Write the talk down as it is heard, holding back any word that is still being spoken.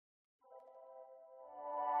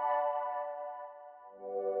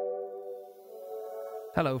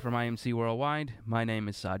Hello from IMC Worldwide, my name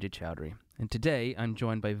is Sajid Chowdhury, and today I'm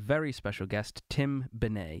joined by very special guest Tim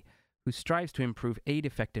Bene, who strives to improve aid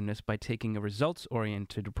effectiveness by taking a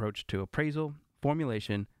results-oriented approach to appraisal,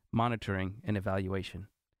 formulation, monitoring, and evaluation.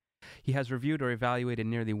 He has reviewed or evaluated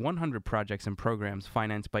nearly 100 projects and programs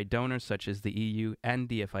financed by donors such as the EU and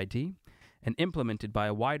DFID, and implemented by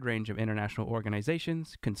a wide range of international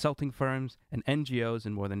organizations, consulting firms, and NGOs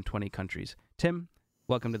in more than 20 countries. Tim,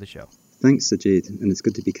 welcome to the show. Thanks, Sajid, and it's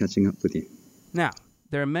good to be catching up with you. Now,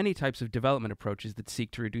 there are many types of development approaches that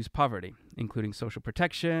seek to reduce poverty, including social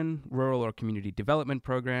protection, rural or community development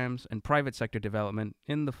programs, and private sector development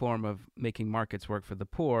in the form of making markets work for the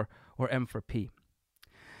poor, or M4P.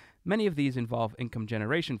 Many of these involve income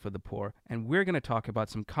generation for the poor, and we're going to talk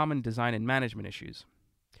about some common design and management issues.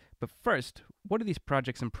 But first, what do these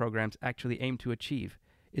projects and programs actually aim to achieve?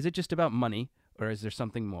 Is it just about money, or is there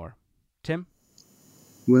something more? Tim?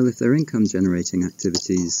 Well, if they're income-generating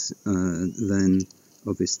activities, then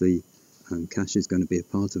obviously cash is going to be a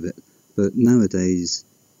part of it. But nowadays,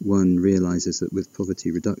 one realizes that with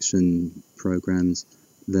poverty reduction programs,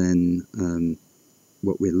 then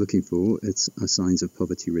what we're looking for are signs of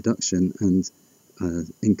poverty reduction, and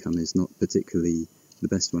income is not particularly the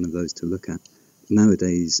best one of those to look at.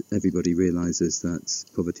 Nowadays, everybody realizes that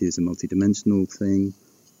poverty is a multidimensional thing.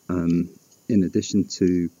 In addition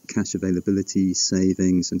to cash availability,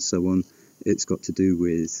 savings, and so on, it's got to do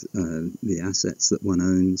with the assets that one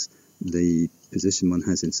owns, the position one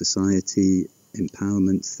has in society,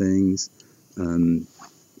 empowerment things,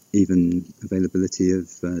 even availability of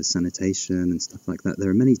sanitation and stuff like that. There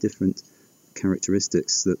are many different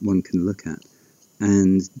characteristics that one can look at.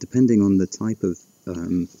 And depending on the type of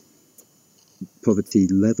poverty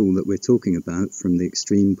level that we're talking about, from the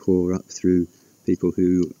extreme poor up through people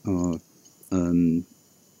who are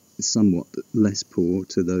somewhat less poor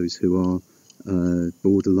to those who are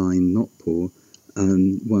borderline not poor,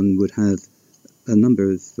 one would have a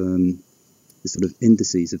number of sort of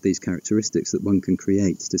indices of these characteristics that one can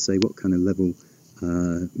create to say what kind of level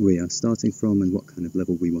we are starting from and what kind of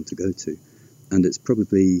level we want to go to. And it's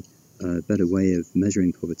probably a better way of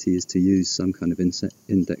measuring poverty is to use some kind of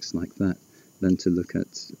index like that than to look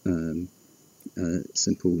at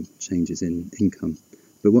simple changes in income.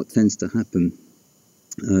 But what tends to happen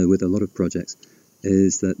with a lot of projects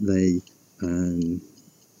is that they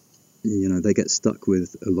get stuck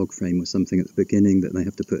with a log frame or something at the beginning that they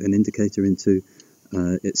have to put an indicator into.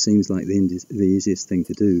 It seems like the easiest thing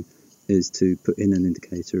to do is to put in an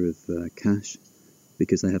indicator of cash,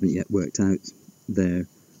 because they haven't yet worked out their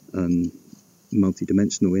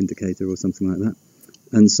multidimensional indicator or something like that.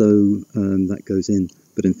 And so that goes in.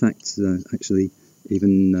 But in fact, actually,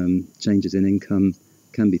 even changes in income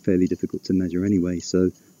can be fairly difficult to measure anyway,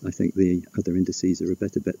 so I think the other indices are a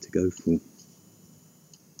better bet to go for.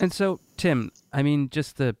 And so, Tim, I mean,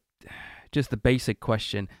 just the basic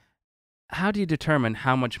question, how do you determine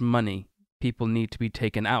how much money people need to be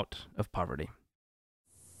taken out of poverty?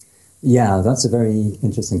 Yeah, that's a very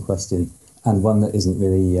interesting question, and one that isn't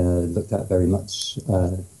really looked at very much,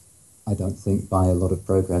 I don't think, by a lot of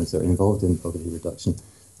programs that are involved in poverty reduction.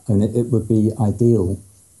 I mean, it would be ideal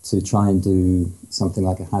to try and do something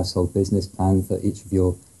like a household business plan for each of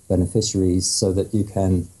your beneficiaries, so that you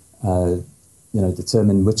can,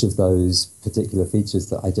 determine which of those particular features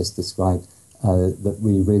that I just described that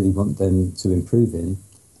we really want them to improve in,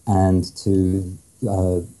 and to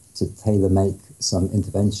tailor-make some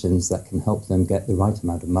interventions that can help them get the right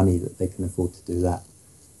amount of money that they can afford to do that.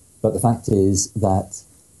 But the fact is that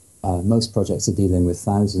most projects are dealing with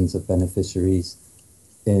thousands of beneficiaries.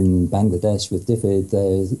 In Bangladesh with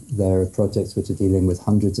DFID, there are projects which are dealing with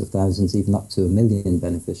hundreds of thousands, even up to 1 million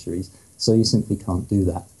beneficiaries. So you simply can't do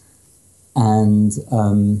that. And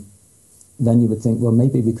then you would think, well,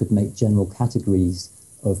 maybe we could make general categories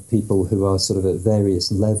of people who are sort of at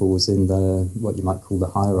various levels in what you might call the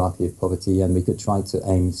hierarchy of poverty, and we could try to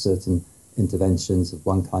aim certain interventions of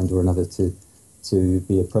one kind or another to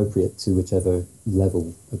be appropriate to whichever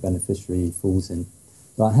level a beneficiary falls in.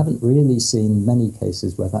 But I haven't really seen many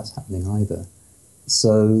cases where that's happening either.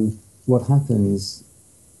 So what happens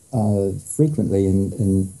frequently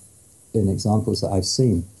in examples that I've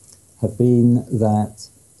seen have been that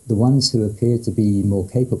the ones who appear to be more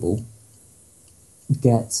capable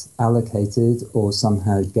get allocated or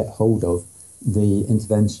somehow get hold of the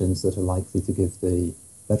interventions that are likely to give the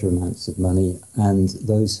better amounts of money, and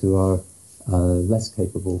those who are less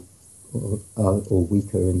capable or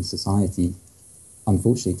weaker in society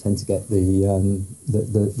unfortunately tend to get the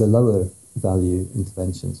lower value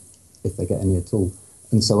interventions, if they get any at all.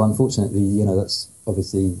 And so unfortunately, that's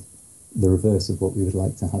obviously the reverse of what we would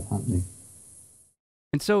like to have happening.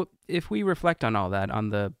 And so if we reflect on all that, on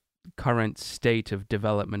the current state of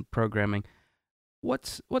development programming,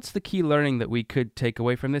 what's the key learning that we could take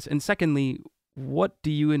away from this? And secondly, what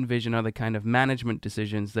do you envision are the kind of management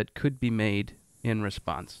decisions that could be made in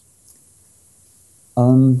response?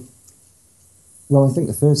 Well, I think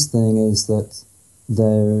the first thing is that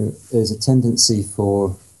there is a tendency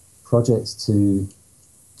for projects to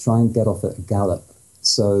try and get off at a gallop.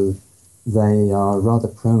 So they are rather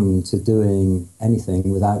prone to doing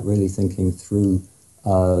anything without really thinking through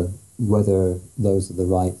whether those are the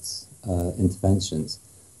right interventions.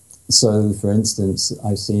 So, for instance,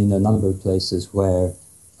 I've seen a number of places where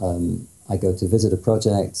I go to visit a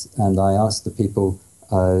project and I ask the people,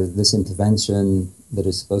 this intervention that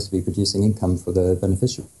is supposed to be producing income for the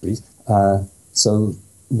beneficiaries, so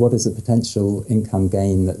what is the potential income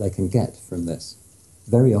gain that they can get from this?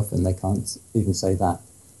 Very often they can't even say that.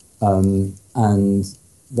 And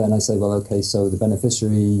then I say, well, okay, so the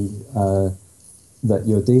beneficiary that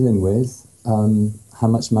you're dealing with, how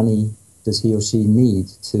much money does he or she need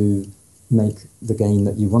to make the gain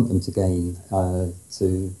that you want them to gain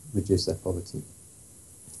to reduce their poverty?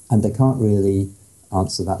 And they can't really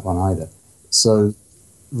answer that one either. So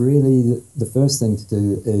really the first thing to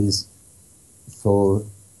do is for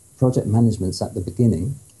project managements at the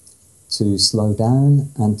beginning to slow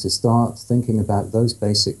down and to start thinking about those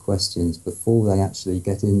basic questions before they actually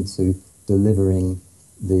get into delivering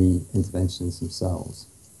the interventions themselves.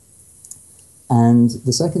 And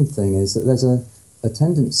the second thing is that there's a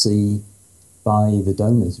tendency by the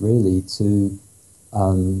donors really to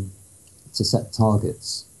set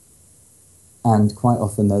targets. And quite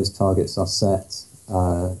often those targets are set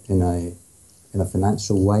in a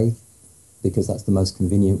financial way, because that's the most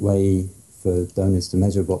convenient way for donors to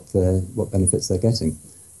measure what benefits they're getting.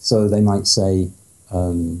 So they might say,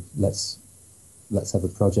 let's have a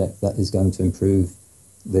project that is going to improve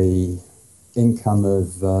the income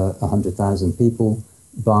of 100,000 people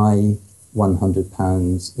by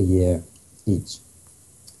 £100 a year each.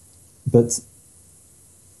 But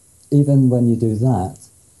even when you do that,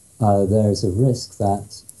 there's a risk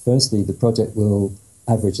that, firstly, the project will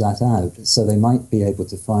average that out. So they might be able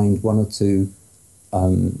to find one or two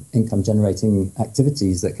income-generating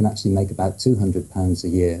activities that can actually make about £200 a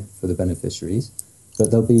year for the beneficiaries, but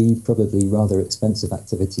they'll be probably rather expensive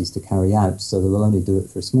activities to carry out, so they will only do it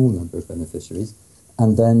for a small number of beneficiaries.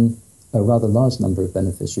 And then a rather large number of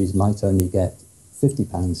beneficiaries might only get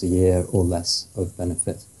 £50 a year or less of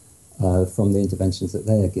benefit from the interventions that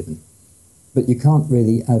they are given. But you can't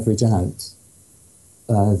really average out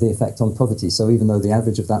the effect on poverty. So even though the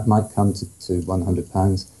average of that might come to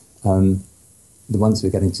 £100, the ones who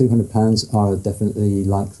are getting £200 are definitely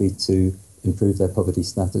likely to improve their poverty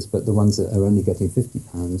status, but the ones that are only getting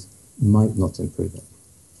 £50 might not improve it.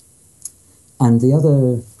 And the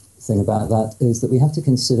other thing about that is that we have to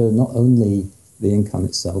consider not only the income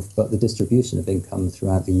itself, but the distribution of income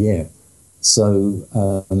throughout the year. So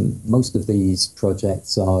most of these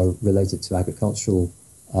projects are related to agricultural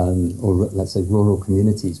or let's say rural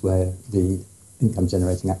communities where the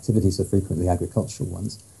income-generating activities are frequently agricultural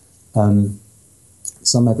ones.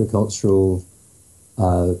 Some agricultural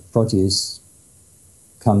produce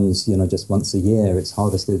comes, just once a year. It's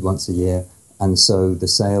harvested once a year, and so the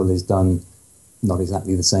sale is done not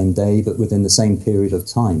exactly the same day, but within the same period of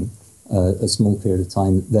time, a small period of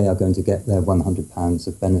time. They are going to get their £100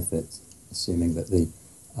 of benefit, assuming that the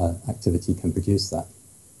activity can produce that.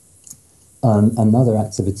 Another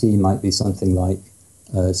activity might be something like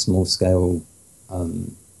small-scale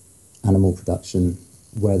animal production,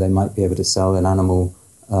 where they might be able to sell an animal,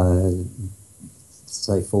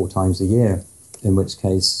 say, 4 times a year, in which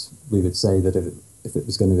case we would say that if it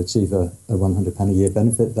was going to achieve a £100 a year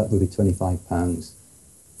benefit, that would be £25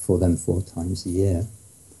 for them 4 times a year.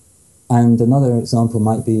 And another example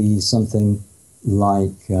might be something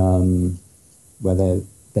like where they're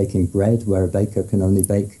baking bread, where a baker can only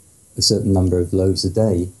bake a certain number of loaves a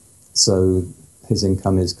day, so his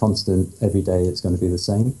income is constant, every day it's going to be the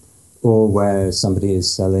same. Or where somebody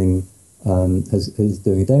is selling, is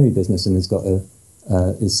doing a dairy business and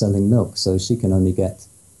is selling milk, so she can only get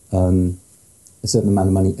a certain amount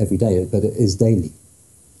of money every day, but it is daily.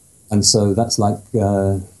 And so that's like,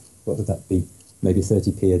 what would that be? Maybe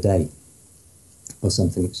 30p a day or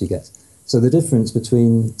something that she gets. So the difference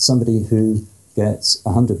between somebody who gets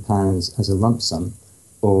 £100 as a lump sum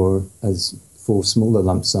or as 4 smaller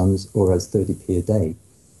lump sums or as 30p a day,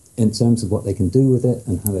 in terms of what they can do with it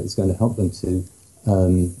and how it's going to help them to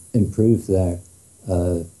improve their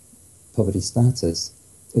poverty status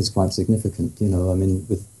is quite significant.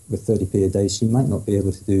 With 30p a day, she might not be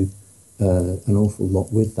able to do an awful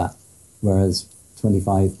lot with that, whereas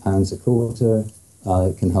 £25 a quarter.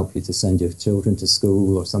 It can help you to send your children to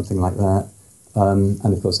school or something like that.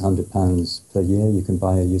 And of course, £100 per year, you can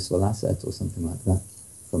buy a useful asset or something like that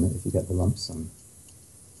from it if you get the lump sum.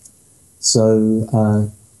 So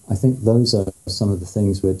I think those are some of the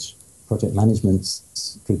things which project management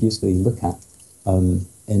could usefully look at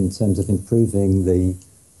in terms of improving the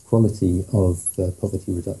quality of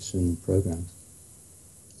poverty reduction programs.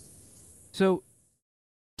 So,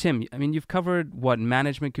 Tim, I mean, you've covered what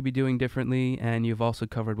management could be doing differently, and you've also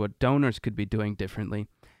covered what donors could be doing differently.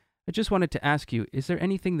 I just wanted to ask you, is there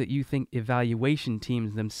anything that you think evaluation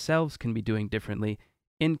teams themselves can be doing differently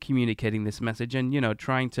in communicating this message and,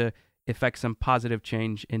 trying to effect some positive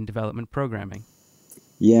change in development programming?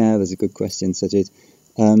 Yeah, that's a good question, Sajid.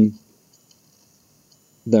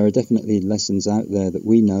 There are definitely lessons out there that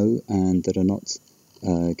we know and that are not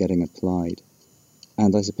getting applied.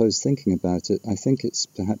 And I suppose thinking about it, I think it's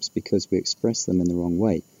perhaps because we express them in the wrong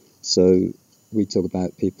way. So we talk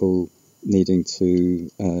about people needing to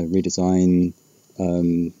redesign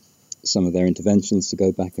some of their interventions to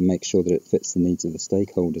go back and make sure that it fits the needs of the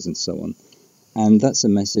stakeholders and so on. And that's a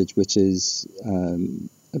message which is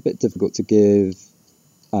a bit difficult to give.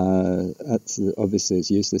 Obviously, it's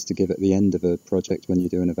useless to give at the end of a project when you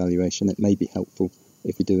do an evaluation. It may be helpful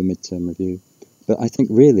if you do a midterm review. But I think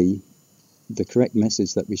really the correct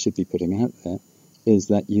message that we should be putting out there is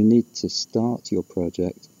that you need to start your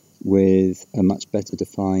project with a much better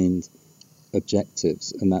defined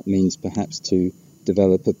objectives, and that means perhaps to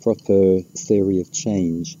develop a proper theory of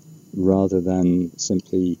change rather than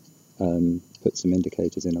simply put some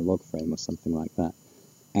indicators in a log frame or something like that.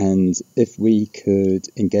 And if we could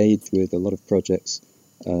engage with a lot of projects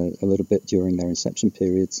a little bit during their inception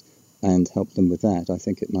periods and help them with that, I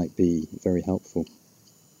think it might be very helpful.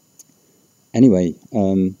 Anyway,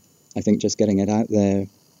 I think just getting it out there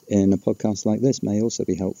in a podcast like this may also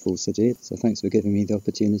be helpful, Sajid. So thanks for giving me the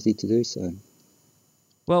opportunity to do so.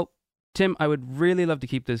 Well, Tim, I would really love to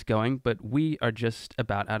keep this going, but we are just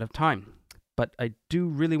about out of time. But I do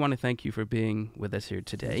really want to thank you for being with us here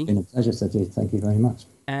today. It's been a pleasure, Sajid. Thank you very much.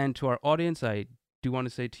 And to our audience, I do want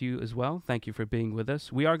to say to you as well, thank you for being with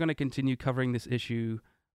us. We are going to continue covering this issue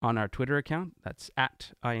on our Twitter account. That's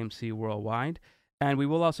at IMC Worldwide. And we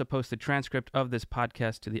will also post a transcript of this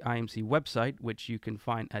podcast to the IMC website, which you can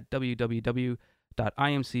find at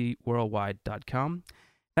www.imcworldwide.com.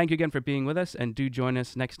 Thank you again for being with us, and do join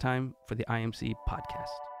us next time for the IMC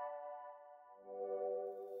podcast.